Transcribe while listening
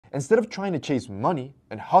Instead of trying to chase money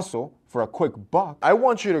and hustle for a quick buck, I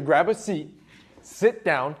want you to grab a seat, sit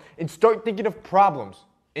down, and start thinking of problems,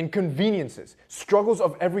 inconveniences, struggles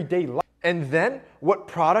of everyday life. And then, what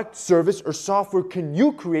product, service, or software can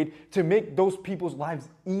you create to make those people's lives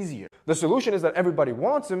easier? The solution is that everybody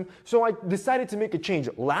wants them, so I decided to make a change.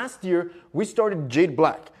 Last year, we started Jade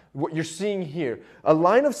Black, what you're seeing here, a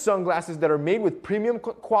line of sunglasses that are made with premium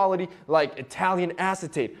quality like Italian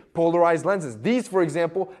acetate, polarized lenses. These, for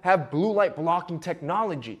example, have blue light blocking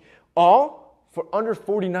technology, all for under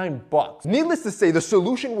 49 bucks. Needless to say, the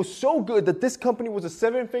solution was so good that this company was a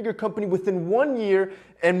 7-figure company within 1 year,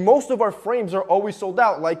 and most of our frames are always sold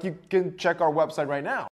out, like you can check our website right now.